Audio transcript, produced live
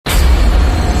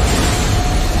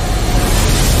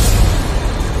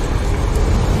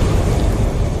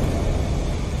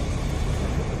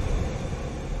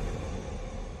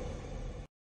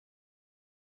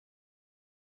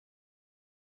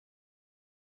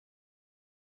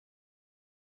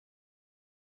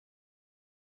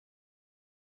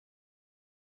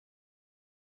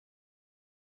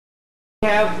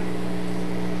have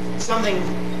something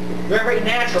very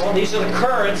natural. These are the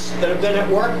currents that have been at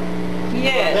work for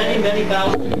many, many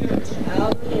thousand years.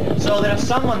 So that if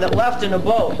someone that left in a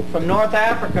boat from North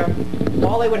Africa,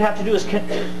 all they would have to do is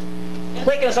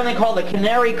click on something called the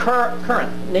Canary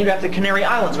Current, named after the Canary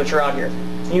Islands, which are out here.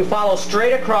 And you follow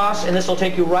straight across, and this will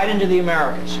take you right into the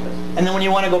Americas. And then when you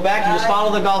want to go back, you just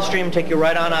follow the Gulf Stream and take you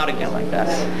right on out again like that.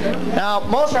 Now,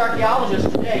 most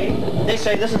archaeologists today, they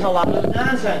say this is a lot of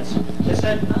nonsense. They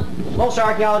said, most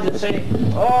archaeologists say,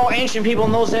 oh, ancient people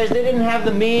in those days, they didn't have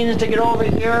the means to get over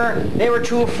here. They were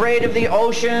too afraid of the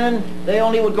ocean. They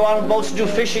only would go out on boats to do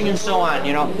fishing and so on,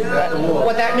 you know.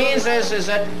 What that means is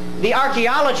that the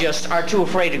archaeologists are too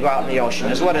afraid to go out in the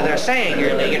ocean, is what they're saying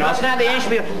here. You know, it's not the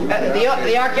ancient people.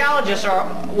 The archaeologists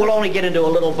will only get into a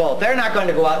little boat. They're not going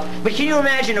to go out. But can you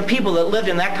imagine the people that lived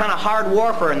in that kind of hard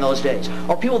warfare in those days,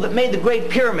 or people that made the great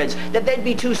pyramids, that they'd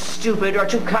be too stupid or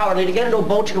too cowardly to get into a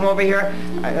boat to come over here?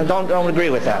 I don't agree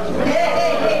with that.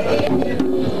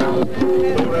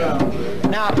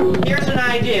 Now, here's an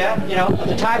idea, you know, of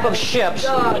the type of ships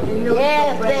that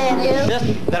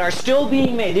are still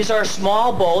being made. These are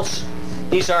small boats.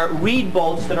 These are reed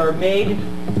boats that are made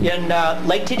in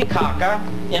Lake Titicaca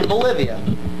in Bolivia.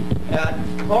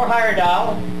 Thor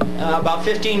Heyerdahl, about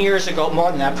 15 years ago, more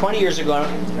than that, 20 years ago,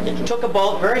 took a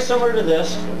boat very similar to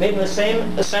this, made in the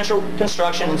same essential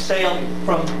construction, and sailed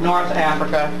from North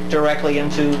Africa directly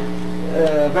into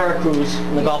Veracruz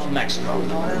in the Gulf of Mexico.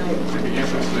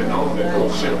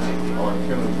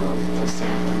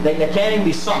 They can't even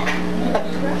be sunk.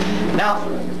 Now,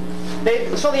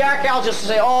 so the archaeologists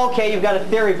say, oh, okay, you've got a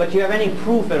theory, but do you have any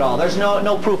proof at all? There's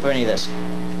no proof of any of this.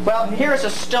 Well, here's a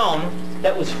stone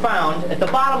that was found at the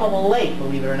bottom of a lake,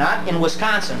 believe it or not, in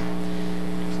Wisconsin.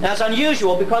 Now, it's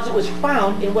unusual because it was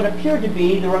found in what appeared to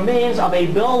be the remains of a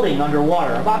building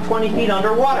underwater, about 20 feet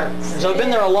underwater. So it had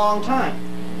been there a long time.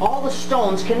 All the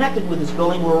stones connected with this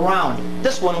building were round.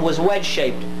 This one was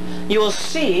wedge-shaped. You will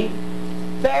see,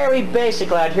 very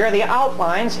basically out here, the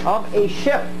outlines of a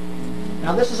ship.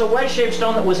 Now, this is a wedge-shaped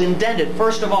stone that was indented,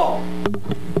 first of all.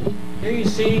 Here you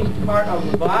see part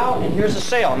of the bow, and here's the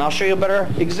sail, and I'll show you a better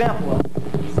example of it.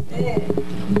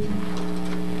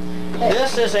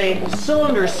 This is a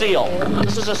cylinder seal.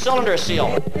 This is a cylinder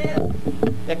seal.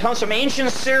 It comes from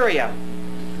ancient Syria.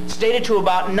 It's dated to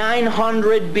about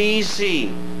 900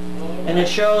 BC. And it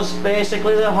shows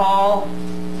basically the hull,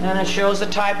 and it shows the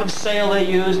type of sail they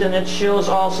used, and it shows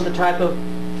also the type of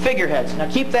figureheads. Now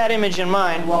keep that image in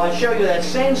mind while I show you that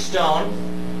same stone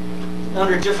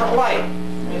under different light.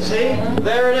 You see?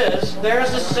 There it is.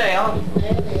 There's the sail.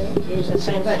 It's the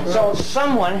same thing. So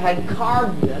someone had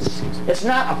carved this. It's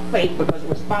not a fake because it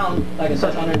was found, like I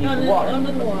said, underneath the water.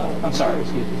 Under the water. I'm sorry,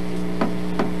 excuse me.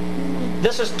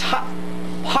 This is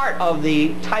part of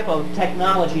the type of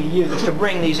technology used to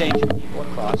bring these ancient people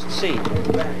across the sea.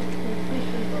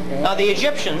 Now the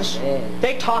Egyptians,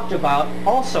 they talked about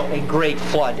also a great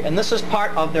flood, and this is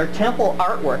part of their temple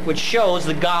artwork, which shows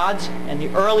the gods and the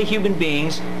early human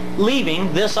beings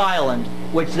leaving this island,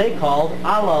 which they called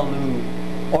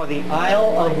Alalu, or the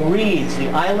Isle of Reeds, the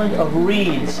Island of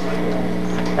Reeds.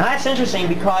 Now that's interesting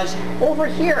because over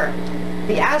here,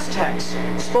 the Aztecs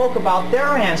spoke about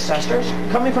their ancestors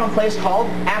coming from a place called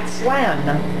Aztlan.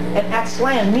 And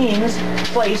Aztlan means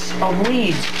place of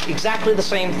reeds. Exactly the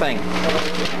same thing.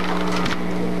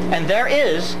 And there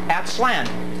is Aztlan.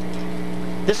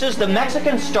 This is the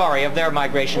Mexican story of their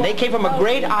migration. They came from a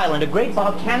great island, a great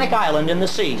volcanic island in the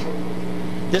sea.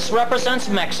 This represents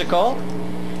Mexico,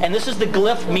 and this is the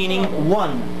glyph meaning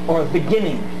one, or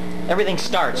beginning. Everything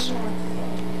starts.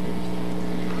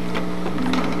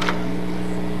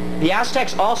 The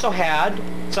Aztecs also had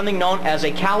something known as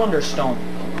a calendar stone.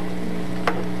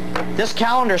 This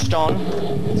calendar stone,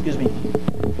 excuse me,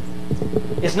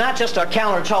 is not just a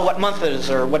calendar to tell what month it is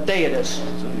or what day it is.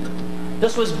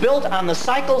 This was built on the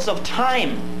cycles of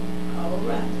time.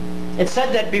 It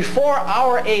said that before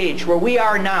our age, where we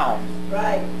are now,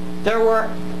 there were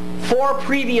 4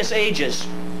 previous ages.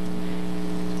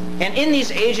 And in these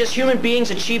ages, human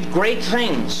beings achieved great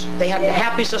things. They had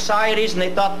happy societies, and they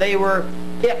thought they were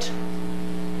it,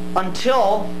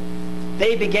 until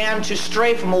they began to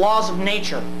stray from the laws of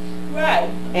nature.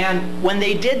 And when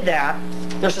they did that,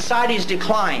 their societies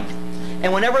declined.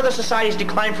 And whenever the societies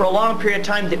declined for a long period of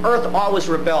time, the earth always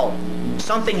rebelled.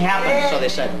 Something happened, so they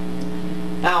said.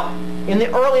 Now, in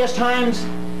the earliest times,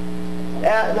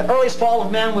 the earliest fall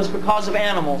of men was because of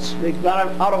animals. They got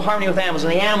out of harmony with animals,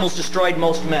 and the animals destroyed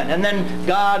most men. And then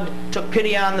God took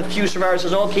pity on the few survivors,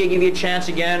 says, okay, give you a chance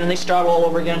again, and they start all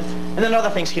over again. And then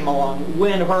other things came along,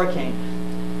 wind, hurricane.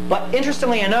 But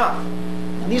interestingly enough,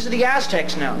 These are the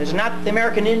Aztecs now. It's not the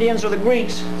American Indians or the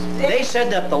Greeks. They said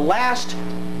that the last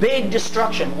big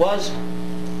destruction was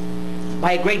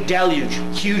by a great deluge.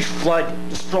 Huge flood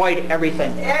destroyed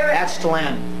everything. That's the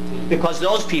land. Because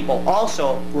those people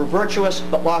also were virtuous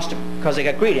but lost it because they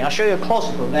got greedy. I'll show you a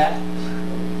close-up of that.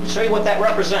 Show you what that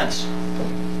represents.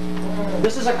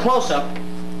 This is a close-up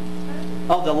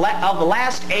of the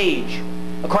last age,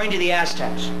 according to the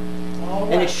Aztecs.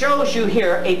 And it shows you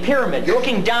here a pyramid. You're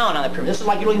looking down on the pyramid. This is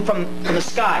like you're looking from the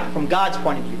sky, from God's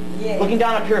point of view. Yes. Looking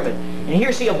down on a pyramid. And here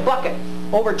you see a bucket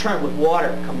overturned with water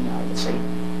coming out of it, see?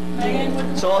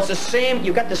 So it's the same,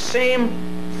 you've got the same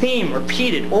theme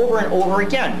repeated over and over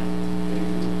again.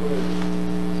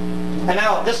 And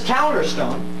now this calendar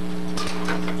stone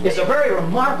is a very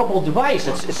remarkable device.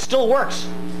 It still works.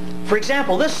 For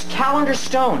example, this calendar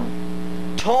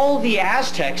stone told the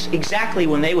Aztecs exactly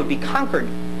when they would be conquered.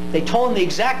 They told them the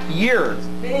exact year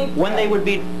when they would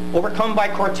be overcome by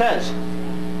Cortez.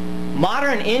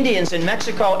 Modern Indians in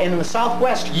Mexico and in the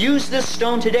Southwest use this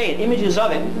stone today, images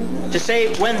of it, to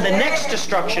say when the next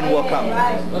destruction will come.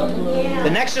 The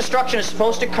next destruction is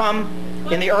supposed to come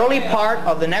in the early part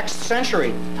of the next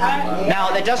century. Now,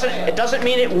 it doesn't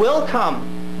mean it will come,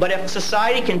 but if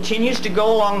society continues to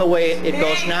go along the way it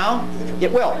goes now,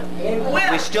 it will.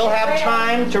 We still have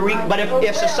time to but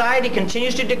if society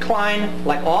continues to decline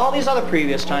like all these other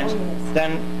previous times,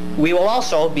 then we will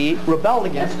also be rebelled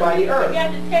against by the earth. We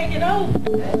got to take it over.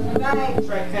 That's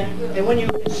right. And when you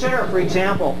consider, for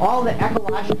example, all the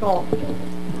ecological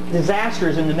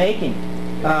disasters in the making,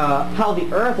 how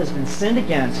the earth has been sinned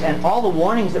against, and all the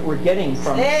warnings that we're getting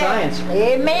from science,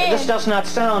 this does not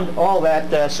sound all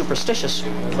that superstitious.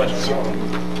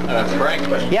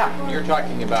 Frank, yeah. You're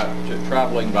talking about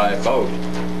traveling by boat.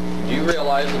 Do you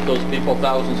realize that those people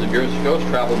thousands of years ago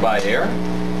traveled by air?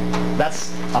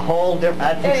 That's a whole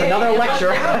different, it's another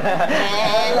lecture.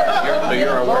 So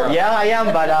you're aware of it? Yeah, I am,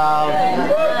 but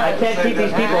I can't keep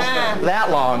these people that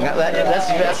long.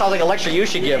 That sounds like a lecture you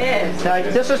should give.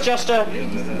 This is just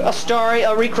a story,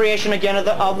 a recreation again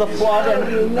of the flood,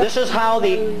 and this is how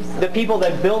the people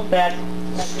that built that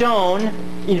stone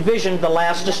envisioned the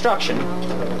last destruction.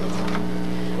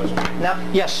 Now,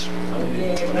 yes?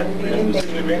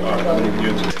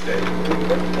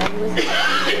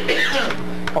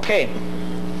 Okay.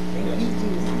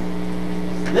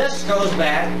 This goes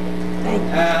back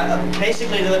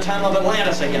basically to the time of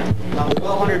Atlantis again, about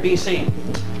 1200 BC.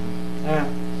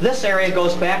 This area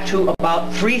goes back to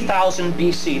about 3000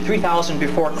 BC, 3000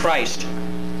 before Christ.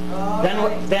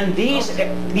 Then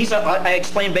these are, I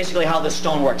explained basically how this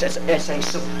stone works. It's a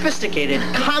sophisticated,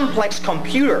 complex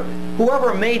computer.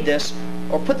 Whoever made this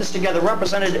or put this together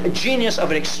represented a genius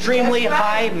of an extremely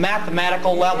high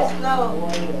mathematical level.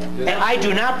 And I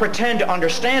do not pretend to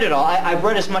understand it all. I've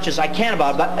read as much as I can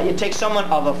about it, but it takes someone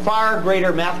of a far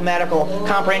greater mathematical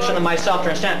comprehension than myself to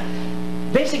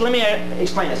understand. Basically, let me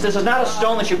explain this. This is not a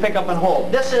stone that you pick up and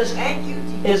hold. This is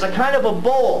a kind of a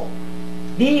bowl.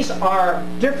 These are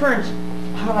different,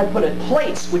 how do I put it,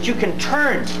 plates which you can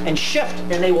turn and shift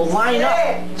and they will line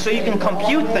up so you can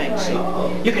compute things.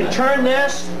 You can turn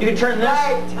this,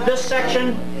 this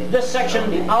section,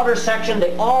 the outer section,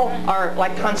 they all are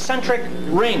like concentric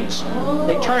rings.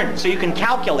 They turn so you can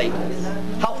calculate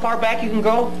how far back you can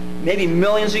go. Maybe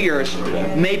millions of years.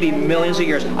 Maybe millions of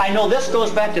years. I know this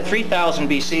goes back to 3000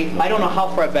 BC. I don't know how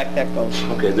far back that goes.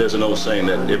 Okay, there's an old saying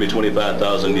that every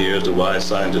 25,000 years the wise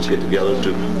scientists get together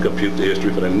to compute the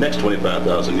history for the next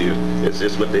 25,000 years.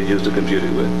 It's what they use to compute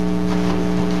it with.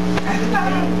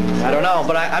 I don't know,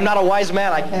 but I'm not a wise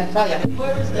man. I can't tell you.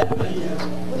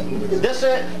 This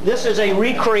is a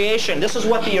recreation. This is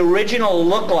what the original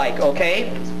looked like,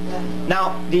 okay?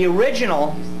 Now, the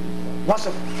original was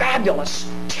a fabulous,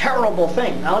 terrible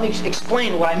thing. Now let me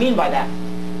explain what I mean by that.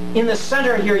 In the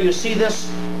center here you see this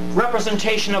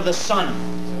representation of the sun.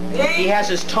 He has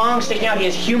his tongue sticking out. He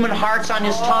has human hearts on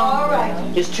his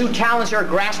tongue. His two talons here are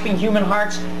grasping human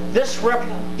hearts.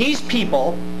 These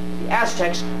people, the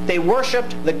Aztecs, they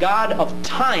worshipped the god of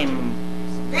time,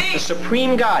 the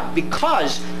supreme god,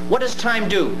 because what does time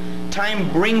do?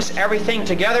 Time brings everything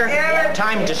together,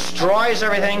 time destroys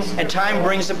everything, and time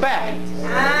brings it back.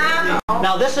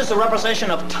 Now this is a representation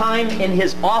of time in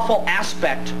his awful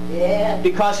aspect,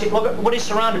 because look at what he's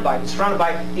surrounded by. He's surrounded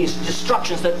by these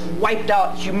destructions that wiped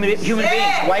out human beings,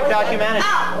 wiped out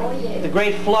humanity. The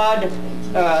Great Flood,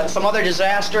 some other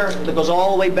disaster that goes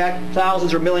all the way back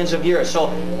thousands or millions of years. So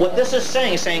what this is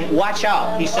saying, watch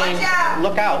out. He's saying,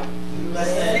 look out.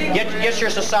 Get your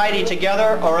society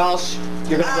together or else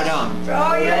you're going to go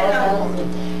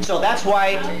down. So that's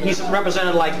why he's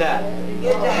represented like that.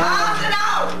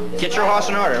 Get your house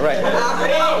in order, right.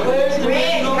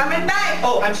 Coming back.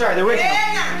 Oh, I'm sorry, the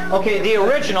original. Okay, the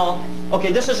original,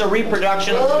 okay, this is a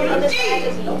reproduction.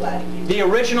 The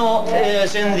original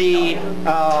is in the,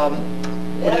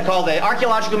 what do they call, the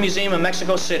Archaeological Museum in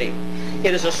Mexico City.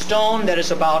 It is a stone that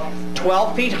is about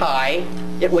 12 feet high.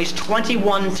 It weighs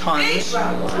 21 tons.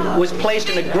 It was placed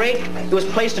in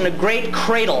a great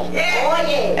cradle.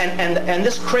 And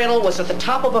this cradle was at the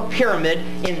top of a pyramid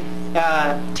in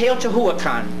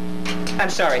Teotihuacan. I'm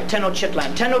sorry,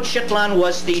 Tenochtitlan. Tenochtitlan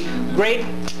was the great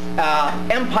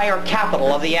empire capital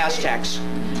of the Aztecs.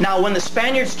 Now, when the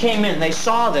Spaniards came in, they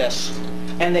saw this,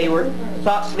 and they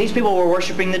thought these people were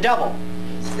worshiping the devil.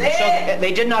 So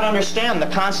they did not understand the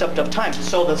concept of time.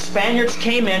 So the Spaniards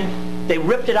came in, they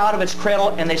ripped it out of its cradle,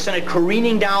 and they sent it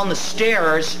careening down the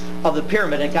stairs of the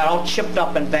pyramid. It got all chipped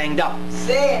up and banged up.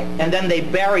 And then they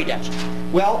buried it.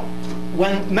 Well,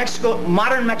 when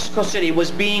modern Mexico City was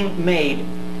being made,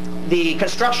 the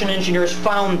construction engineers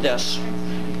found this.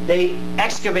 They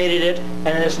excavated it, and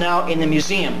it is now in the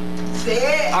museum.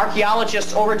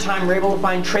 Archaeologists over time were able to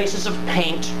find traces of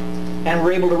paint and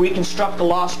were able to reconstruct the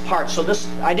lost parts. So this,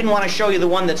 I didn't want to show you the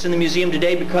one that's in the museum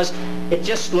today because it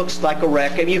just looks like a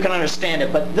wreck. I mean, you can understand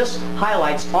it, but this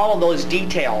highlights all of those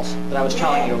details that I was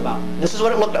telling you about. This is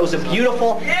what it looked like. It was a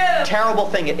beautiful, terrible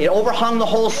thing. It overhung the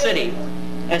whole city.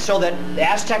 And so that the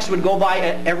Aztecs would go by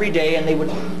every day, and they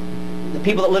would, the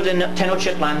people that lived in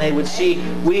Tenochtitlan, they would see,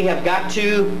 we have got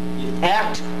to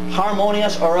act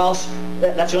harmonious, or else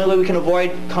that's the only way we can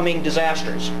avoid coming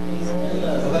disasters.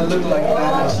 Well, that looked like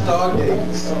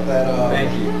stargates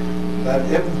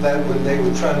that when they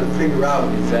were trying to figure out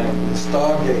the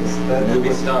stargates. That would be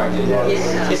stargates.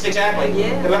 Yes. It's exactly.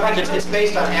 In fact, it's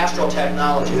based on astral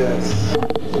technology. Yes.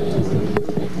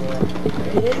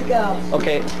 Here you go.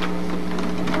 Okay.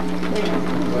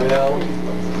 Well.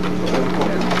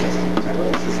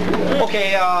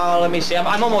 Okay. Let me see.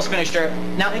 I'm almost finished here.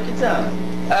 Now. Take your time.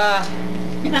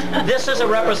 This is a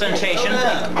representation.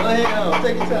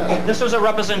 Take your time. This was a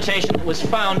representation that was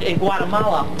found in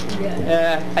Guatemala.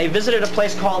 I visited a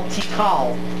place called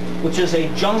Tikal, which is a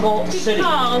jungle city.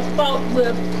 Tikal fought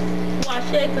with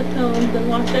Washutaw, and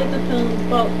Washutaw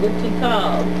fought with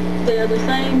Tikal. They're the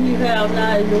same you have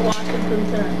now as the Washington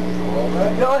town.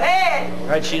 Go ahead.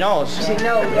 Right, she knows. She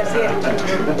knows, that's it.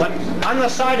 But on the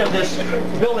side of this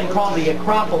building called the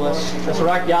Acropolis, that's what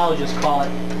archaeologists call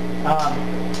it,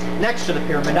 next to the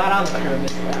pyramid, not on the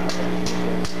pyramid,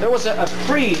 there was a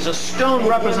frieze, a stone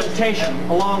representation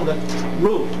along the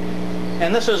roof.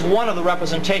 And this is one of the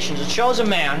representations. It shows a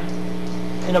man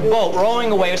in a boat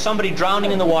rowing away with somebody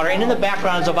drowning in the water, and in the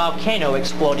background is a volcano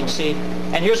exploding, see?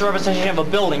 And here's a representation of a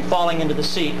building falling into the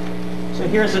sea. So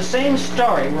here's the same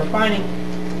story. We're finding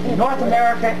North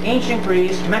America, ancient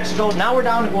Greece, Mexico, now we're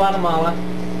down to Guatemala.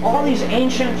 All these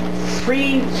ancient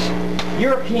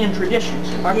pre-European traditions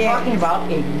are talking about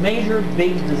a major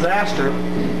big disaster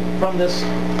from this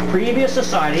previous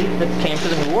society that came to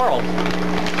the New World.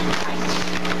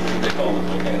 They call it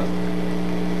volcano.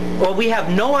 Well, we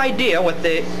have no idea what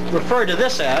they refer to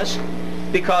this as,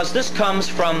 because this comes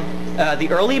from the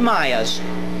early Mayas,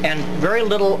 and very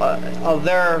little of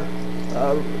their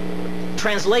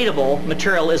translatable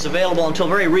material is available until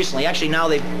very recently. Actually, now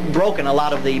they've broken a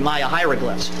lot of the Maya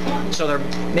hieroglyphs. So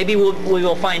maybe we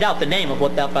will find out the name of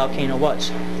what that volcano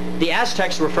was. The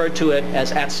Aztecs referred to it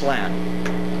as Aztlan.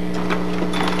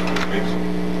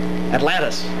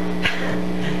 Atlantis.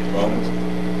 Romans.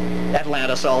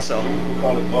 Atlantis also. We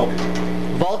call it Vulcan.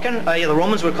 Vulcan? Yeah, the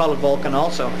Romans would call it Vulcan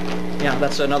also. Yeah,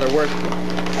 that's another word.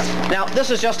 Now,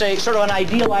 this is just a sort of an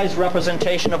idealized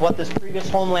representation of what this previous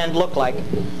homeland looked like.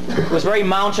 It was very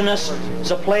mountainous.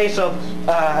 It's a place of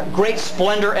great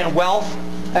splendor and wealth.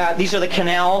 These are the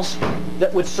canals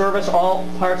that would service all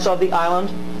parts of the island.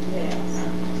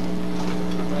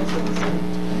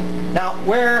 Now,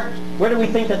 where do we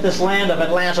think that this land of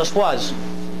Atlantis was?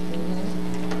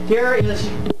 Here is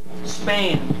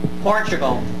Spain,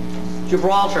 Portugal,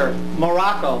 Gibraltar,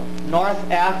 Morocco, North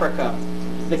Africa,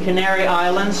 the Canary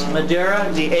Islands, Madeira,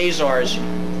 the Azores.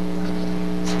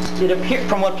 It appeared,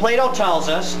 from what Plato tells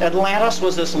us, Atlantis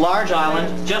was this large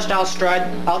island just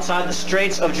outside the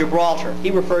Straits of Gibraltar.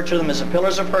 He referred to them as the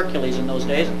Pillars of Hercules in those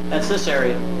days. That's this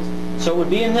area. So it would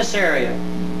be in this area.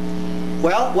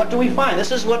 Well, what do we find?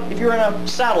 This is what, if you're in a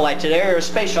satellite today or a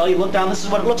space shuttle, you look down, this is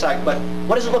what it looks like. But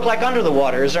what does it look like under the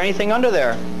water? Is there anything under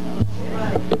there?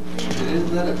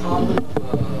 Isn't that a common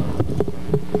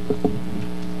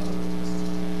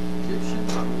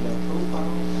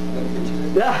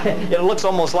Yeah, it looks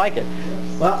almost like it.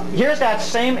 Well, here's that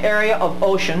same area of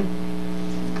ocean.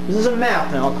 This is a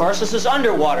map now, of course. This is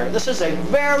underwater. This is a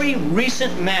very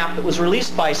recent map that was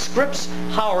released by Scripps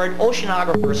Howard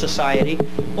Oceanographer Society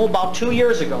about 2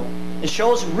 years ago. It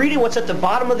shows really what's at the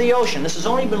bottom of the ocean. This has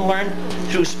only been learned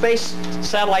through space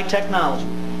satellite technology.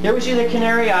 Here we see the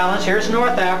Canary Islands. Here's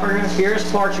North Africa. Here's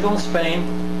Portugal and Spain.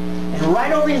 And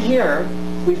right over here,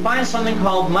 we find something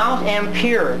called Mount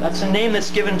Ampere. That's a name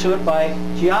that's given to it by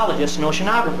geologists and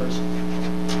oceanographers.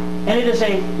 And it is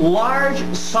a large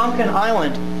sunken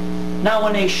island. Now,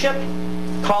 when a ship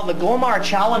called the Glomar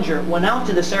Challenger went out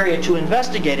to this area to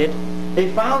investigate it,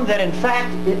 they found that in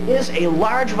fact it is a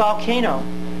large volcano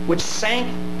which sank,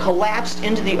 collapsed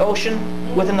into the ocean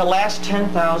within the last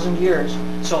 10,000 years.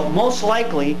 So most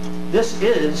likely this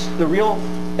is the real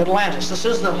Atlantis. This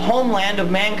is the homeland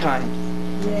of mankind.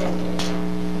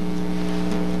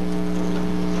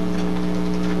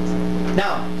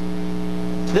 Now,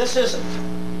 this is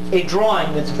a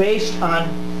drawing that's based on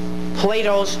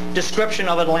Plato's description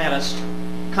of Atlantis.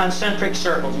 Concentric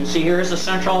circles. You see here is the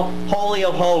central Holy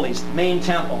of Holies, the main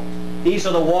temple. These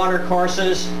are the water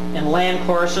courses and land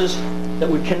courses that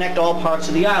would connect all parts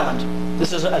of the island.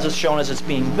 This is as it's shown as it's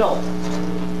being built.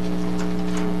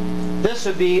 This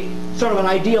would be sort of an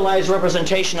idealized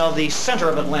representation of the center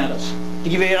of Atlantis. To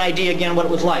give you an idea again what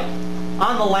it was like.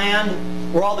 On the land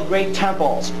were all the great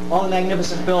temples, all the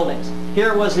magnificent buildings.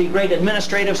 Here was the great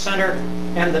administrative center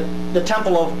and the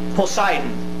temple of Poseidon,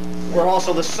 where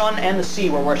also the sun and the sea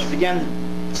were worshipped. Again,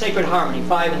 sacred harmony,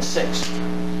 5 and 6.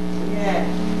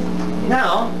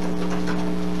 Now,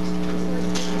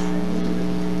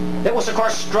 it was of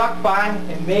course struck by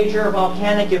a major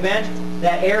volcanic event.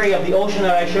 That area of the ocean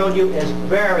that I showed you is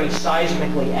very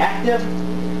seismically active.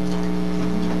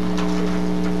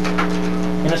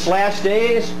 In its last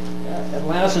days,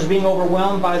 Atlantis is being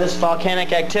overwhelmed by this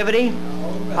volcanic activity.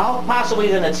 How possibly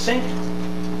then it sink?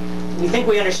 We think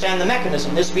we understand the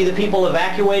mechanism. This would be the people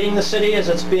evacuating the city as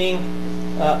it's being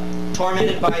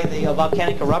tormented by the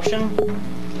volcanic eruption.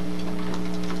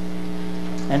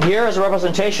 And here is a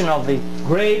representation of the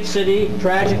great city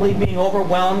tragically being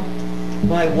overwhelmed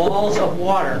by walls of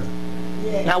water.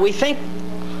 Now we think,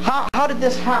 how did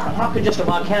this happen? How could just a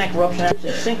volcanic eruption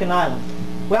actually sink an island?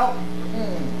 Well,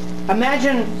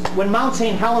 imagine when Mount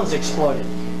St. Helens exploded.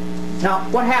 Now,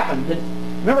 what happened?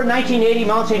 Remember 1980,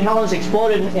 Mount St. Helens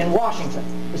exploded in Washington,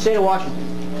 the state of Washington.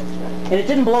 And it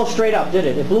didn't blow straight up, did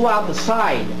it? It blew out the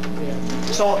side.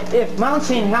 So if Mount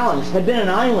St. Helens had been an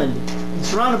island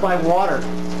surrounded by water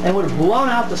and would have blown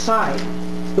out the side,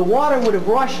 the water would have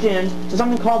rushed in to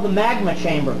something called the magma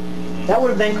chamber. That would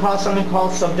have then caused something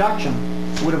called subduction.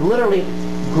 It would have literally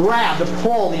grabbed or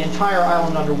pulled the entire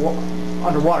island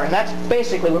underwater. And that's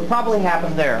basically what probably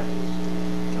happened there.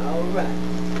 All right.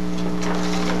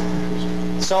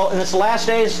 So in its last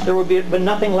days, there would be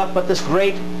nothing left but this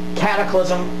great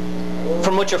cataclysm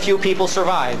from which a few people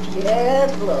survived.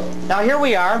 Yes, Lord. Now here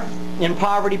we are in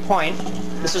Poverty Point.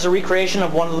 This is a recreation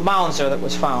of one of the mounds there that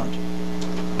was found.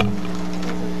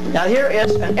 Now here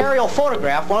is an aerial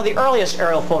photograph, one of the earliest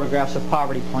aerial photographs of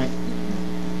Poverty Point.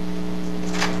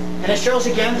 And it shows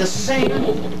again the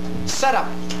same setup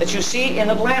that you see in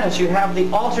Atlantis. You have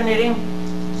the alternating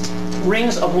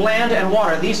rings of land and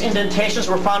water. These indentations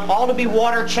were found all to be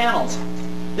water channels.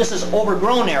 This is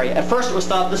overgrown area. At first it was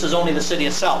thought this is only the city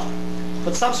itself.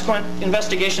 But subsequent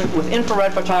investigation with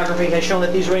infrared photography has shown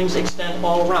that these rings extend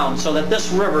all around, so that this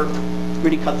river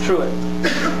really cut through it.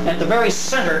 At the very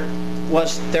center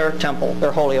was their temple,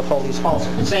 their Holy of Holies also.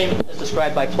 Same as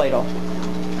described by Plato.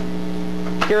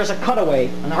 Here is a cutaway,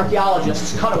 an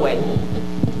archaeologist's cutaway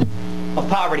of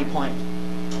Poverty Point.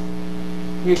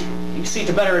 You see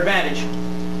to better advantage.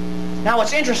 Now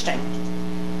what's interesting,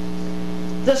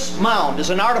 this mound is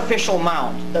an artificial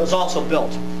mound that was also built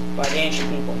by the ancient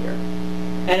people here.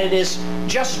 And it is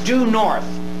just due north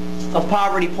of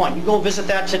Poverty Point. You go visit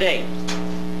that today.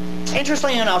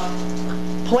 Interestingly enough,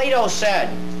 Plato said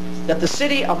that the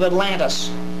city of Atlantis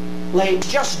lay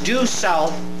just due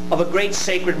south of a great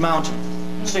sacred mountain.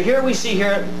 So here we see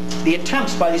here the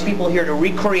attempts by these people here to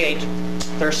recreate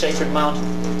their sacred mountain.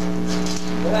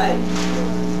 Right.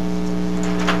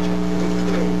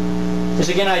 This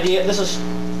again idea, this is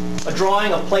a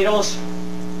drawing of Plato's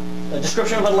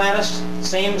description of Atlantis,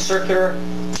 same circular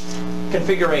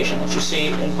configuration that you see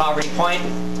in Poverty Point.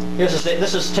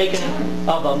 This is taken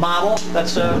of a model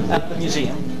that's at the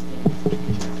museum.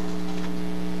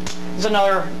 Here's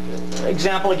another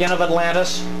example again of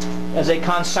Atlantis as a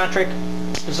concentric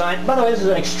design. By the way, this is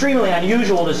an extremely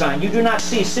unusual design. You do not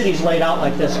see cities laid out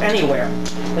like this anywhere.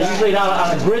 It's usually laid out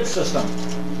on a grid system.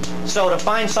 So to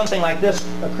find something like this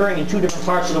occurring in two different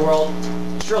parts of the world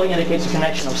surely indicates a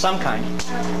connection of some kind.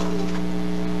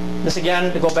 This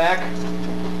again, to go back,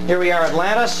 here we are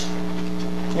Atlantis,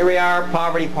 here we are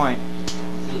Poverty Point.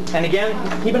 And again,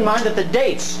 keep in mind that the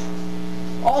dates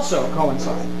also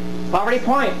coincide. Poverty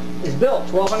Point is built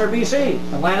 1200 BC.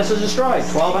 Atlantis is destroyed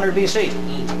 1200 BC.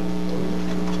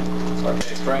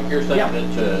 Okay, Frank, you're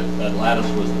saying that Atlantis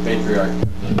was the patriarch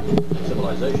of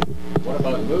civilization. What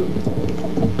about Muur?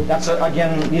 That's,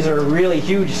 again, these are really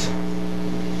huge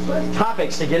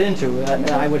topics to get into.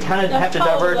 I would kind of have to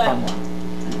divert from one.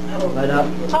 But,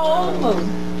 How old Muur?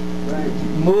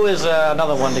 Muur is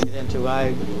another one to get into.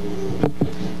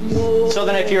 So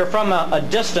then if you're from a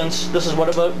distance, this is what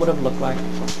it would have looked like.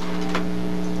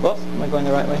 Whoop, am I going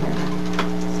the right way here?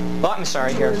 Oh, I'm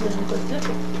sorry, here.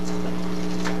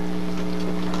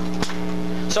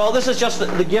 So this is just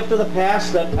the gift of the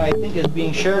past that I think is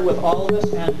being shared with all of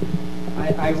us, and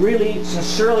I really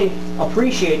sincerely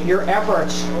appreciate your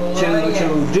efforts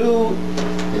to do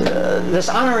this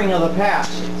honoring of the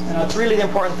past. And it's really the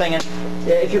important thing. And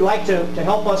if you'd like to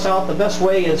help us out, the best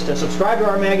way is to subscribe to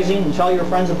our magazine and tell your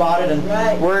friends about it. And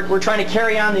we're trying to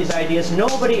carry on these ideas.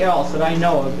 Nobody else that I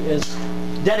know of is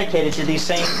dedicated to these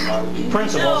same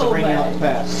principles of bringing out the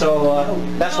past. So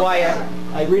that's why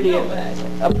I really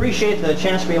appreciate the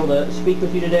chance to be able to speak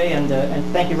with you today, and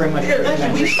thank you very much for your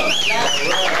attention.